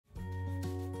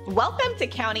Welcome to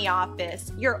County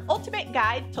Office, your ultimate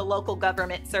guide to local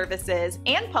government services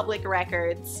and public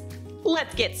records.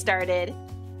 Let's get started.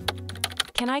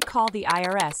 Can I call the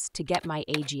IRS to get my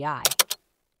AGI?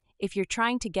 If you're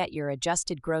trying to get your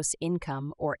adjusted gross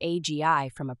income, or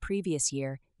AGI, from a previous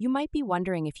year, you might be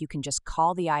wondering if you can just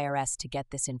call the IRS to get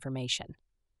this information.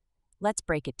 Let's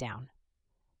break it down.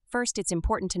 First, it's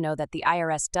important to know that the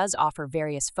IRS does offer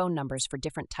various phone numbers for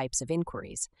different types of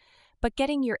inquiries, but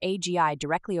getting your AGI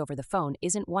directly over the phone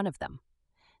isn't one of them.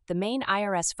 The main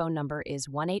IRS phone number is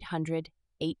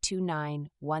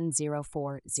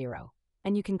 1-800-829-1040,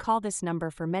 and you can call this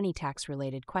number for many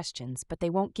tax-related questions, but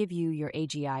they won't give you your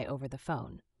AGI over the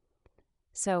phone.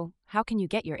 So, how can you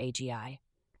get your AGI?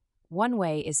 One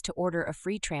way is to order a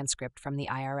free transcript from the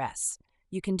IRS.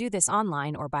 You can do this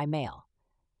online or by mail.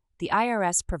 The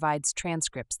IRS provides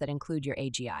transcripts that include your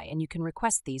AGI, and you can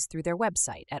request these through their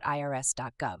website at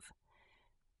irs.gov.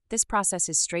 This process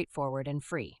is straightforward and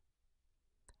free.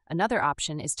 Another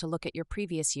option is to look at your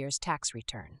previous year's tax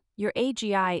return. Your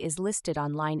AGI is listed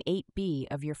on line 8B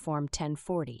of your Form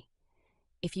 1040.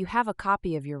 If you have a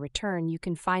copy of your return, you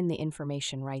can find the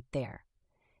information right there.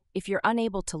 If you're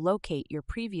unable to locate your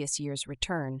previous year's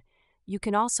return, you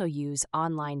can also use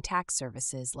online tax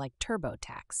services like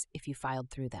TurboTax if you filed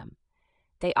through them.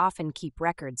 They often keep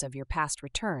records of your past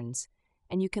returns,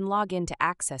 and you can log in to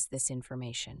access this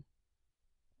information.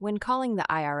 When calling the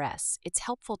IRS, it's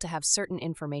helpful to have certain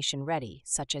information ready,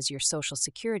 such as your Social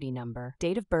Security number,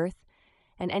 date of birth,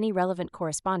 and any relevant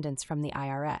correspondence from the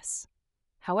IRS.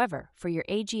 However, for your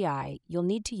AGI, you'll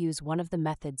need to use one of the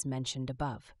methods mentioned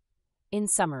above. In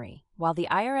summary, while the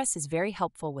IRS is very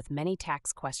helpful with many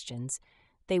tax questions,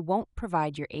 they won't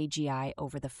provide your AGI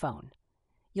over the phone.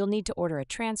 You'll need to order a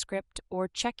transcript or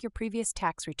check your previous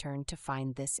tax return to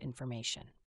find this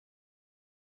information.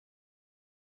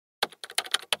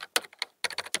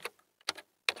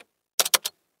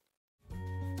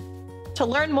 To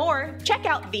learn more, check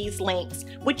out these links,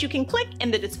 which you can click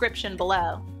in the description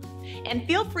below. And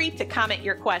feel free to comment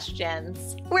your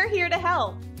questions. We're here to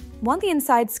help. Want the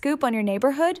inside scoop on your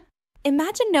neighborhood?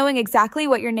 Imagine knowing exactly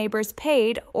what your neighbors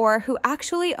paid or who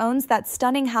actually owns that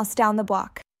stunning house down the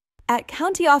block. At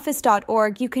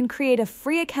countyoffice.org, you can create a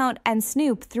free account and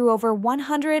snoop through over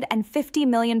 150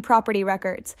 million property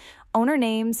records, owner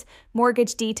names,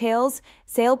 mortgage details,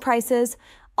 sale prices,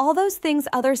 all those things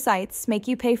other sites make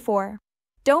you pay for.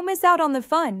 Don't miss out on the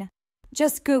fun.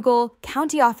 Just Google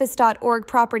countyoffice.org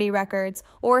property records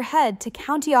or head to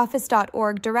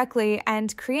countyoffice.org directly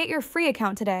and create your free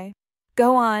account today.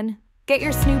 Go on, get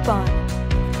your snoop on.